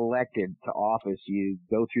you get elected to office, you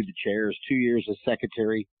go through the chairs, 2 years as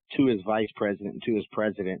secretary, 2 as vice president, and 2 as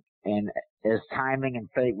president. And as timing and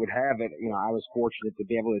fate would have it, you know, I was fortunate to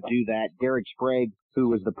be able to do that. Derek Sprague, who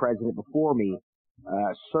was the president before me,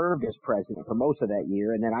 served as president for most of that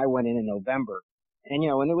year. And then I went in November. And, you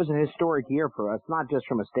know, and it was a historic year for us, not just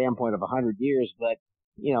from a standpoint of 100 years, but,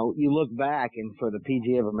 you know, you look back and for the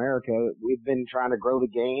PGA of America, we've been trying to grow the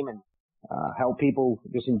game and help people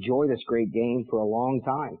just enjoy this great game for a long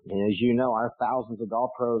time. And as you know, our thousands of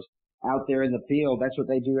golf pros out there in the field, that's what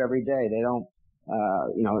they do every day. They don't,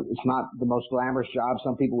 you know, it's not the most glamorous job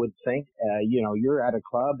some people would think. You know, you're at a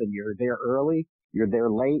club and you're there early, you're there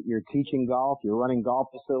late, you're teaching golf, you're running golf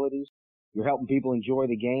facilities. you're helping people enjoy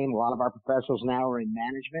the game. A lot of our professionals now are in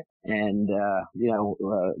management, and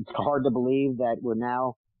it's hard to believe that we're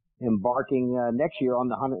now embarking next year on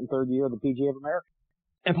the 103rd year of the PGA of America.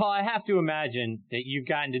 And Paul, I have to imagine that you've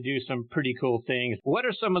gotten to do some pretty cool things. What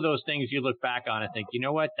are some of those things you look back on and think, you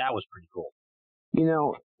know what, that was pretty cool?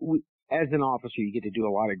 As an officer, you get to do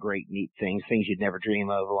a lot of great, neat things you'd never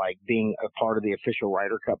dream of, like being a part of the official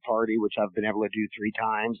Ryder Cup party, which I've been able to do 3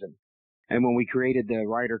 times. And when we created the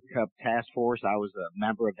Ryder Cup task force, I was a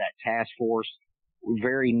member of that task force.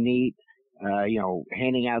 Very neat,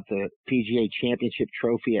 handing out the PGA Championship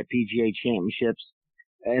trophy at PGA Championships.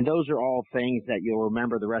 And those are all things that you'll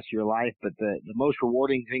remember the rest of your life. But the most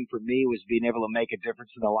rewarding thing for me was being able to make a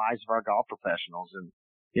difference in the lives of our golf professionals. And,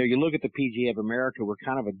 you look at the PGA of America, we're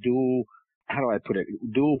kind of a dual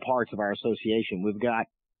parts of our association.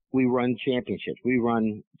 We run championships. We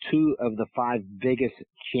run 2 of the 5 biggest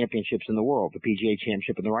championships in the world, the PGA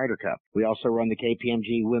Championship and the Ryder Cup. We also run the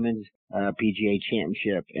KPMG Women's PGA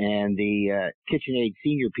Championship and the KitchenAid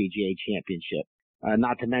Senior PGA Championship.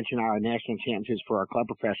 Not to mention our national championships for our club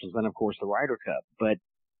professionals, and of course the Ryder Cup. But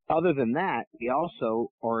other than that, we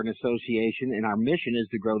also are an association, and our mission is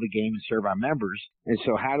to grow the game and serve our members. And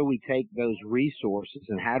so how do we take those resources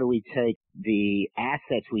and how do we take the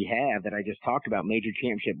assets we have that I just talked about, major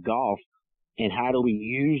championship golf, and how do we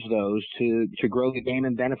use those to grow the game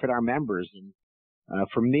and benefit our members? And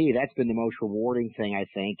for me, that's been the most rewarding thing, I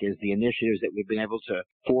think, is the initiatives that we've been able to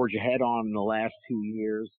forge ahead on in the last 2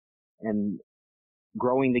 years, and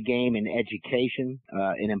growing the game in education,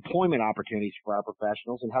 and employment opportunities for our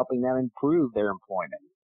professionals, and helping them improve their employment,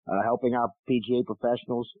 helping our PGA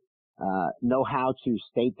professionals know how to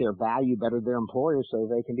state their value better to their employers so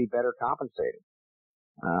they can be better compensated.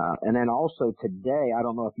 And then also today, I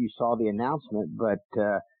don't know if you saw the announcement, but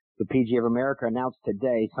the PGA of America announced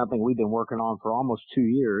today something we've been working on for almost 2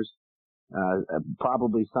 years,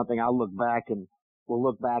 probably something we'll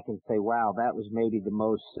look back and say, wow, that was maybe the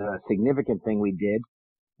most significant thing we did.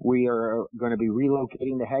 We are going to be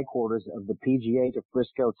relocating the headquarters of the PGA to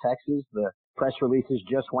Frisco, Texas. The press releases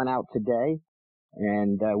just went out today,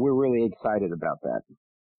 and we're really excited about that.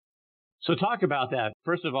 So talk about that.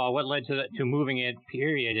 First of all, what led to moving it,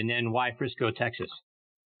 period, and then why Frisco, Texas?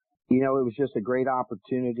 It was just a great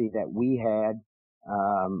opportunity that we had.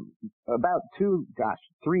 About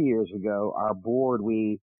 3 years ago, our board,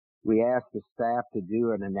 we asked the staff to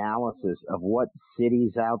do an analysis of what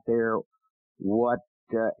cities out there, what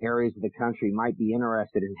areas of the country might be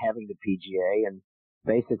interested in having the PGA, and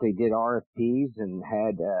basically did RFPs and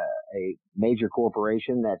had a major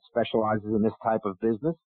corporation that specializes in this type of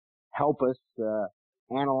business help us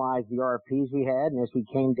analyze the RFPs we had. And as we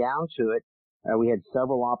came down to it, we had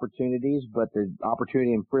several opportunities, but the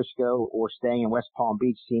opportunity in Frisco or staying in West Palm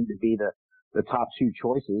Beach seemed to be the top 2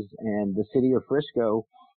 choices. And the city of Frisco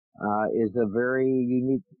is a very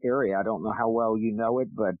unique area. I don't know how well you know it,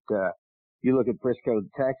 but you look at Frisco,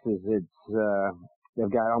 Texas, they've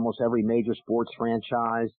got almost every major sports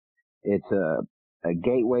franchise. It's a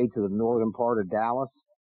gateway to the northern part of Dallas.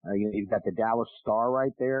 You've got the Dallas Star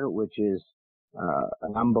right there, which is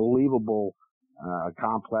an unbelievable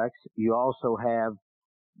complex. You also have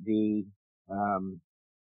the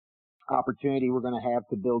opportunity we're going to have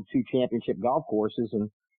to build 2 championship golf courses and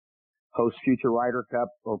host future Ryder Cup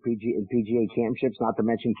or PGA championships, not to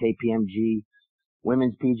mention KPMG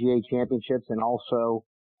Women's PGA Championships, and also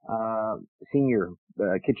KitchenAid Senior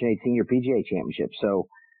PGA Championship. So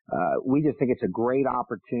we just think it's a great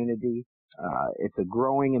opportunity. It's a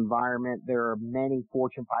growing environment. There are many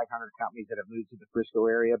Fortune 500 companies that have moved to the Frisco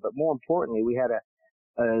area, but more importantly, we had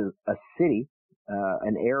a city,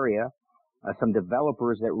 an area, some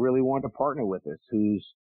developers that really wanted to partner with us, whose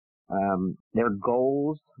their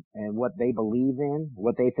goals and what they believe in,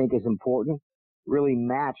 what they think is important, really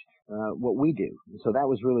matched what we do. So that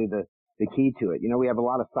was really the key to it. We have a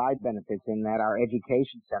lot of side benefits in that our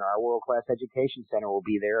education center, our world-class education center will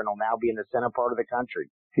be there, and will now be in the center part of the country,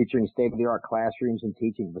 featuring state-of-the-art classrooms and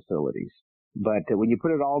teaching facilities. But when you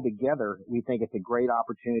put it all together, we think it's a great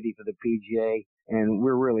opportunity for the PGA, and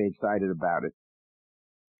we're really excited about it.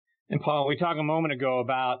 And Paul, we talked a moment ago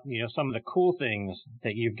about, some of the cool things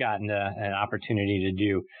that you've gotten an opportunity to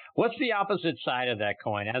do. What's the opposite side of that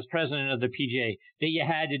coin? As president of the PGA, that you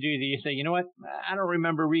had to do that you say, you know what, I don't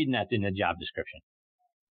remember reading that in the job description.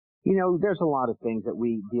 There's a lot of things that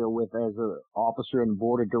we deal with as an officer and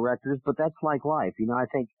board of directors, but that's like life. I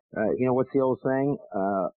think, what's the old saying?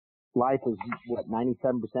 Life is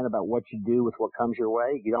 97% about what you do with what comes your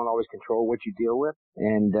way. You don't always control what you deal with.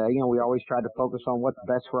 And, we always try to focus on what's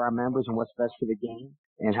best for our members and what's best for the game.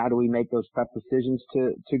 And how do we make those tough decisions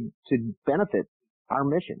to benefit our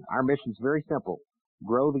mission. Our mission is very simple: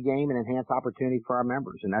 grow the game and enhance opportunity for our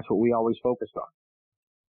members, and that's what we always focused on.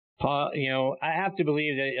 Paul, I have to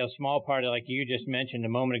believe that a small part of, like you just mentioned a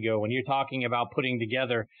moment ago, when you're talking about putting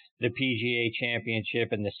together the PGA Championship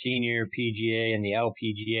and the Senior PGA and the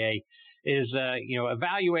LPGA, is,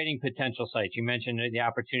 evaluating potential sites. You mentioned the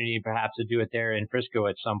opportunity perhaps to do it there in Frisco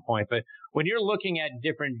at some point. But when you're looking at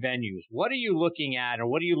different venues, what are you looking at or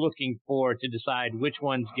what are you looking for to decide which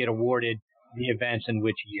ones get awarded the events in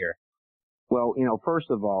which year? Well,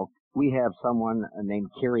 first of all, we have someone named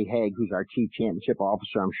Kerry Haig, who's our Chief Championship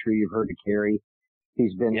Officer. I'm sure you've heard of Kerry.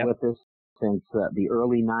 He's been with us since the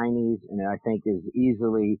early 90s, and I think is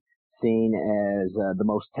easily seen as the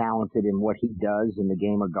most talented in what he does in the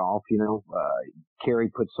game of golf. Kerry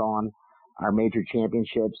puts on our major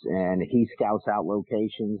championships, and he scouts out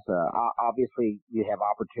locations. Obviously, you have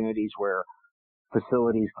opportunities where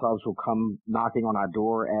facilities, clubs will come knocking on our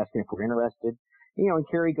door asking if we're interested. And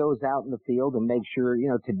Kerry goes out in the field and makes sure,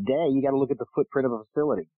 today you got to look at the footprint of a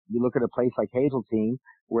facility. You look at a place like Hazeltine,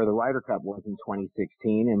 where the Ryder Cup was in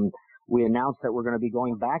 2016, and we announced that we're going to be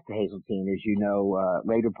going back to Hazeltine, as you know,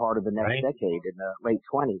 later part of the next decade, in the late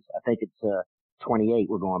 20s. I think it's 28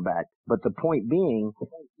 we're going back. But the point being,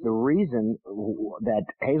 the reason that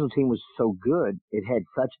Hazeltine was so good, it had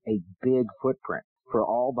such a big footprint for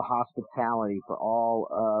all the hospitality, for all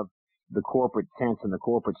of the corporate tents and the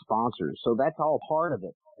corporate sponsors. So that's all part of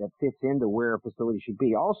it that fits into where a facility should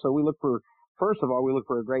be. Also, first of all, we look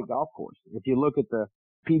for a great golf course. If you look at the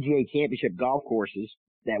PGA Championship golf courses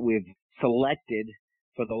that we've selected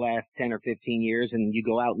for the last 10 or 15 years, and you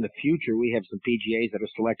go out in the future, we have some PGAs that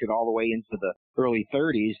are selected all the way into the early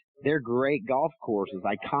 30s. They're great golf courses,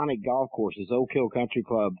 iconic golf courses. Oak Hill Country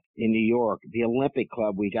Club in New York, the Olympic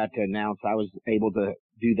Club we got to announce. I was able to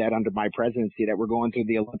do that under my presidency, that we're going through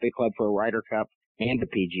the Olympic Club for a Ryder Cup and the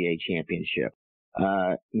PGA Championship.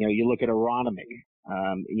 You look at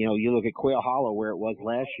Aronimink. You look at Quail Hollow, where it was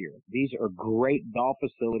last year. These are great golf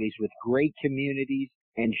facilities with great communities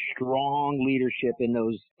and strong leadership in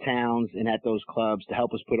those towns and at those clubs to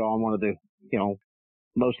help us put on one of the,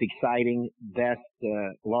 most exciting, best,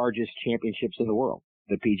 largest championships in the world,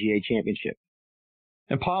 the PGA Championship.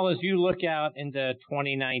 And Paul, as you look out into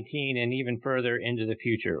 2019 and even further into the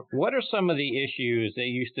future, what are some of the issues that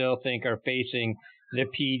you still think are facing the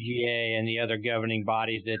PGA and the other governing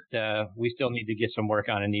bodies that we still need to get some work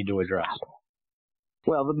on and need to address?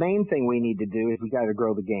 Well, the main thing we need to do is we got to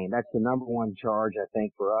grow the game. That's the number one charge, I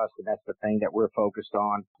think, for us, and that's the thing that we're focused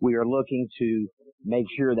on. We are looking to make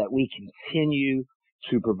sure that we continue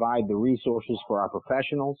to provide the resources for our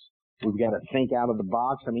professionals. We've got to think out of the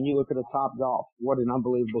box. I mean, you look at a Top Golf. What an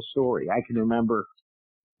unbelievable story. I can remember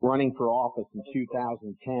running for office in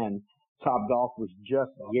 2010. Top Golf was just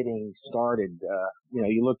getting started.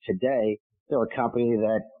 You look today, they're a company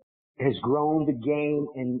that has grown the game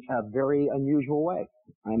in a very unusual way.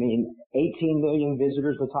 I mean, 18 million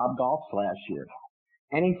visitors to Top Golf last year.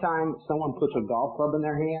 Anytime someone puts a golf club in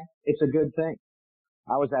their hand, it's a good thing.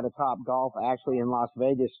 I was at a Top Golf actually in Las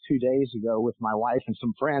Vegas 2 days ago with my wife and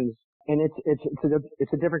some friends, and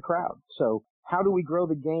it's a different crowd. So how do we grow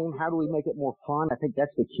the game? How do we make it more fun? I think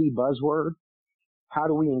that's the key buzzword. How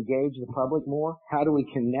do we engage the public more? How do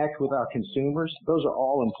we connect with our consumers? Those are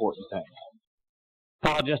all important things.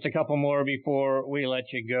 Paul, just a couple more before we let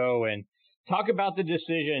you go, and talk about the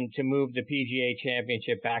decision to move the PGA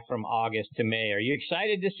Championship back from August to May. Are you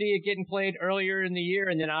excited to see it getting played earlier in the year,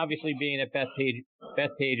 and then obviously being at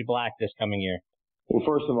Bethpage Black this coming year? Well,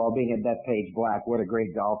 first of all, being at Bethpage Black, what a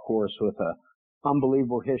great golf course with an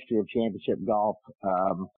unbelievable history of championship golf.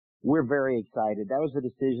 We're very excited. That was a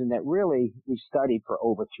decision that really we studied for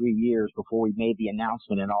over 3 years before we made the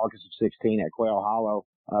announcement in August of 16 at Quail Hollow.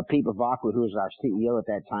 Pete Bavacqua, who was our CEO at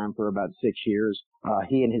that time for about 6 years,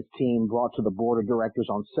 he and his team brought to the board of directors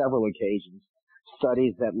on several occasions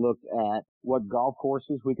studies that looked at what golf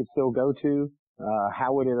courses we could still go to,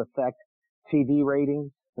 how would it affect TV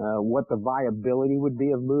ratings, what the viability would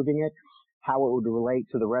be of moving it, how it would relate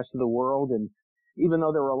to the rest of the world. And even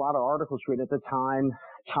though there were a lot of articles written at the time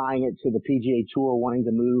tying it to the PGA Tour wanting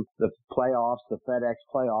to move the playoffs, the FedEx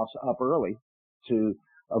playoffs up early to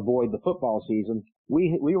avoid the football season,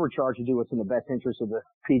 we were charged to do what's in the best interest of the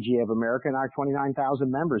PGA of America and our 29,000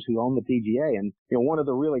 members who own the PGA. And one of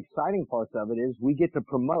the really exciting parts of it is we get to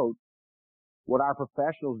promote what our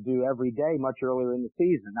professionals do every day much earlier in the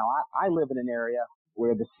season. Now, I live in an area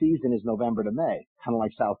where the season is November to May, kind of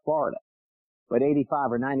like South Florida. But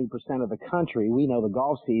 85 or 90% of the country, we know the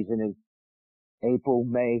golf season is April,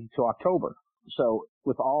 May to October. So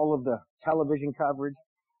with all of the television coverage,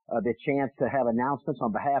 the chance to have announcements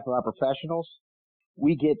on behalf of our professionals,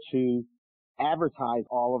 we get to advertise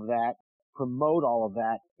all of that, promote all of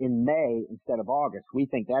that in May instead of August. We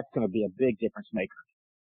think that's going to be a big difference maker.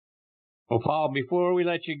 Well, Paul, before we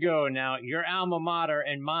let you go, now your alma mater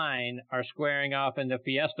and mine are squaring off in the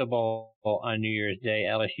Fiesta Bowl on New Year's Day,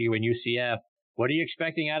 LSU and UCF. What are you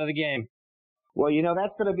expecting out of the game? Well,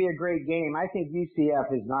 that's going to be a great game. I think UCF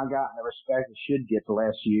has not gotten the respect it should get the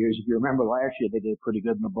last few years. If you remember last year, they did pretty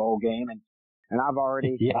good in the bowl game. And I've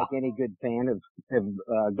already, like any good fan,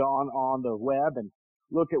 have gone on the web and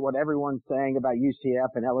looked at what everyone's saying about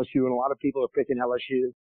UCF and LSU, and a lot of people are picking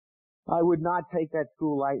LSU. I would not take that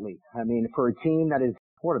school lightly. I mean, for a team that is,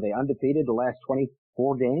 what are they, undefeated the last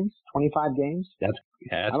 24 games, 25 games? That's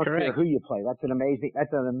I don't care who you play. That's an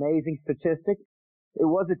amazing statistic. It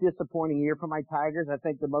was a disappointing year for my Tigers. I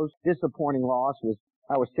think the most disappointing loss was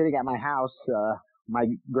I was sitting at my house. My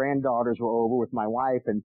granddaughters were over with my wife,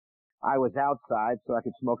 and I was outside so I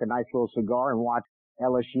could smoke a nice little cigar and watch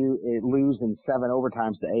LSU lose in 7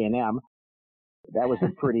 overtimes to A&M. That was a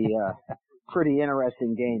pretty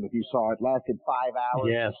interesting game. If you saw it, lasted 5 hours.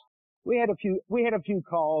 Yes. We had a few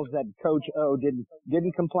calls that Coach O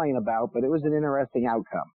didn't complain about, but it was an interesting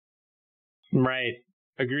outcome. Right.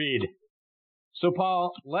 Agreed. So,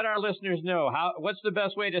 Paul, let our listeners know what's the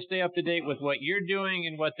best way to stay up to date with what you're doing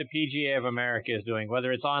and what the PGA of America is doing,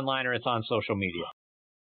 whether it's online or it's on social media.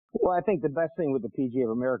 Well, I think the best thing with the PGA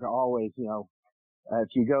of America always, if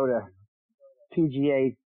you go to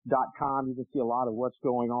PGA.com, you can see a lot of what's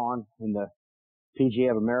going on in the PGA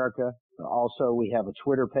of America. Also, we have a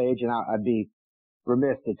Twitter page, and I'd be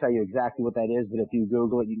remiss to tell you exactly what that is, but if you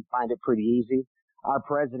Google it, you can find it pretty easy. Our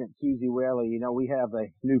president, Susie Whaley, we have a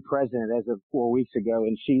new president as of 4 weeks ago,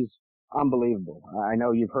 and she's unbelievable. I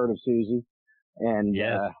know you've heard of Susie, and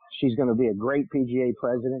she's going to be a great PGA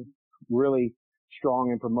president, really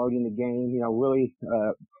strong in promoting the game, really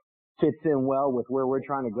fits in well with where we're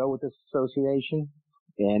trying to go with this association.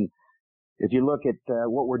 And if you look at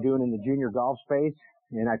what we're doing in the junior golf space,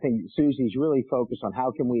 and I think Susie's really focused on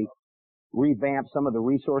how can we revamp some of the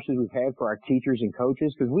resources we've had for our teachers and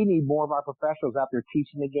coaches, because we need more of our professionals out there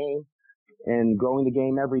teaching the game and growing the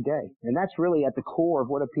game every day. And that's really at the core of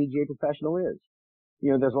what a PGA professional is.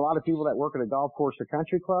 There's a lot of people that work at a golf course or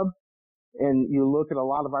country club, and you look at a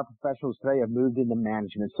lot of our professionals today have moved into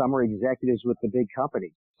management. Some are executives with the big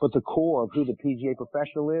companies. But the core of who the PGA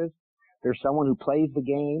professional is, there's someone who plays the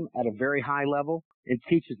game at a very high level and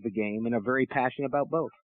teaches the game and are very passionate about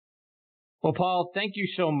both. Well, Paul, thank you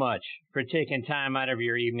so much for taking time out of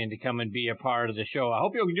your evening to come and be a part of the show. I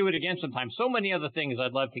hope you'll do it again sometime. So many other things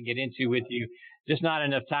I'd love to get into with you, just not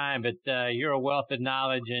enough time, but you're a wealth of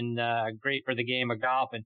knowledge and great for the game of golf.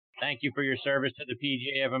 And thank you for your service to the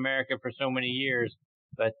PGA of America for so many years.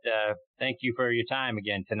 But thank you for your time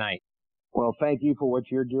again tonight. Well, thank you for what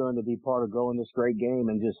you're doing to be part of growing this great game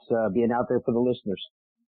and just being out there for the listeners.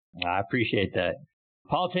 I appreciate that.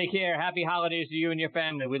 Paul, take care. Happy holidays to you and your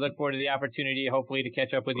family. We look forward to the opportunity, hopefully, to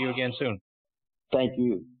catch up with you again soon. Thank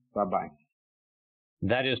you. Bye-bye.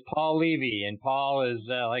 That is Paul Levy. And Paul is,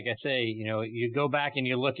 like I say, you go back and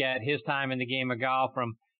you look at his time in the game of golf,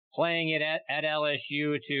 from playing it at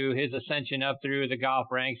LSU to his ascension up through the golf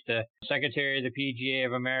ranks to Secretary of the PGA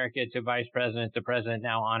of America to Vice President to President,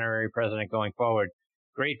 now Honorary President going forward.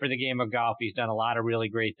 Great for the game of golf. He's done a lot of really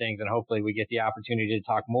great things, and hopefully we get the opportunity to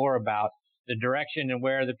talk more about the direction and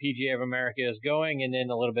where the PGA of America is going, and then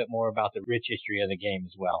a little bit more about the rich history of the game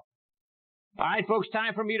as well. All right, folks,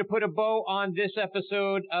 time for me to put a bow on this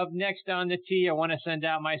episode of Next on the Tee. I want to send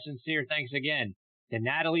out my sincere thanks again to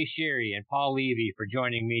Natalie, Sheary, and Paul Levy for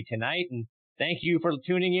joining me tonight. And thank you for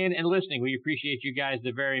tuning in and listening. We appreciate you guys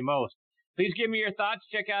the very most. Please give me your thoughts.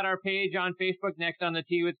 Check out our page on Facebook, Next on the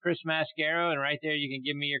Tee with Chris Mascaro. And right there, you can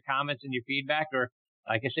give me your comments and your feedback. Or,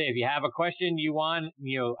 like I say, if you have a question you want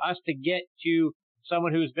us to get to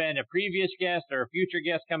someone who's been a previous guest or a future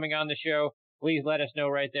guest coming on the show, please let us know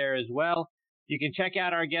right there as well. You can check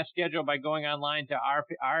out our guest schedule by going online to our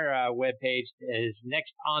webpage, is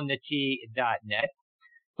nextonthetee.net.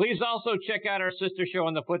 Please also check out our sister show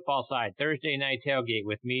on the football side, Thursday Night Tailgate,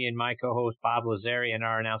 with me and my co-host Bob Lazari and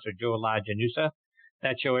our announcer Joe LaJanusa.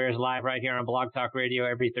 That show airs live right here on Blog Talk Radio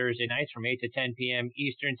every Thursday nights from 8 to 10 p.m.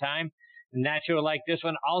 Eastern Time. And that show, like this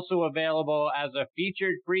one, also available as a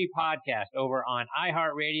featured free podcast over on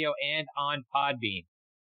iHeartRadio and on Podbean.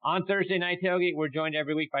 On Thursday Night Tailgate, we're joined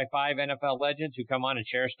every week by 5 NFL legends who come on and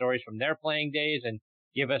share stories from their playing days and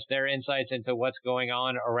give us their insights into what's going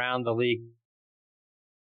on around the league.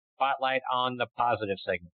 Spotlight on the positive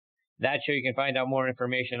segment. That show, you can find out more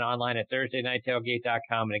information online at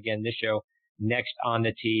ThursdayNightTailgate.com. And again, this show,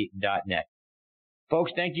 nextonthetee.net.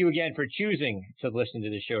 Folks, thank you again for choosing to listen to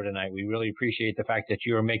the show tonight. We really appreciate the fact that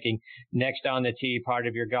you are making Next on the Tee part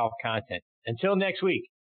of your golf content. Until next week,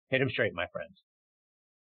 hit 'em straight, my friends.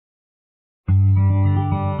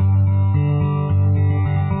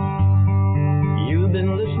 You've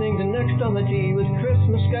been listening to Next on the Tee with Chris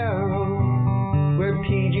Mascaro, where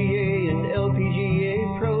PGA and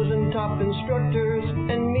LPGA pros and top instructors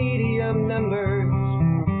and media members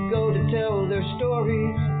go to tell their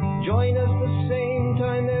stories. Join us the same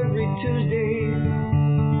time every Tuesday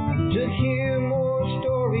to hear more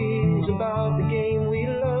stories about the game we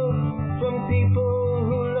love from people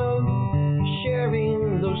who love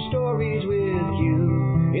sharing those stories with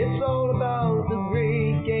you. It's all about the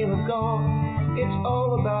great game of golf. It's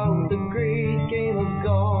all about the great game of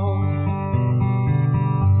golf.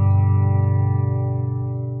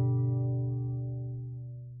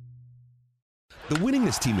 The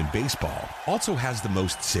winningest team in baseball also has the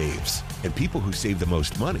most saves, and people who save the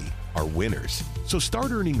most money are winners. So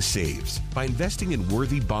start earning saves by investing in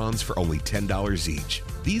worthy bonds for only $10 each.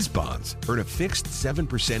 These bonds earn a fixed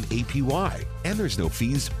 7% APY, and there's no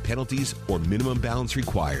fees, penalties, or minimum balance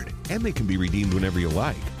required, and they can be redeemed whenever you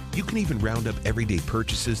like. You can even round up everyday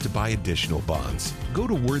purchases to buy additional bonds. Go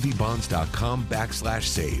to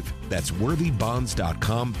worthybonds.com/save. That's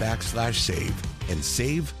worthybonds.com/save and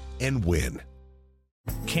save and win.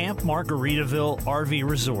 Camp Margaritaville RV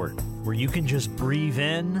Resort, where you can just breathe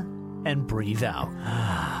in and breathe out.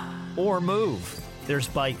 Or move. There's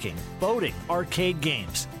biking, boating, arcade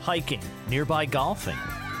games, hiking, nearby golfing.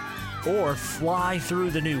 Or fly through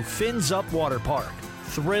the new Fins Up Water Park.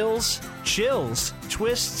 Thrills, chills,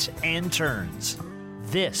 twists, and turns.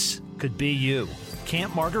 This could be you.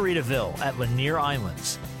 Camp Margaritaville at Lanier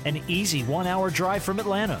Islands, an easy 1-hour drive from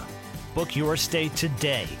Atlanta. Book your stay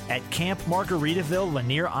today at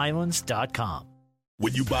campmargaritaville.lanierIslands.com.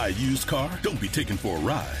 When you buy a used car, don't be taken for a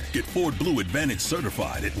ride. Get Ford Blue Advantage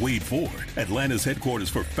certified at Wade Ford, Atlanta's headquarters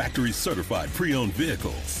for factory certified pre-owned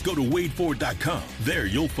vehicles. Go to wadeford.com. There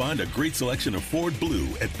you'll find a great selection of Ford Blue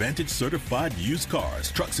Advantage certified used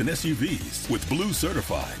cars, trucks, and SUVs. With Blue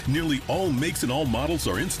certified, nearly all makes and all models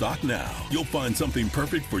are in stock now. You'll find something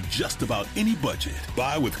perfect for just about any budget.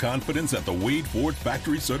 Buy with confidence at the Wade Ford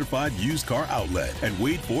factory certified used car outlet at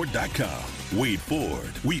wadeford.com. Wade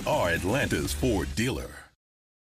Ford, we are Atlanta's Ford dealer.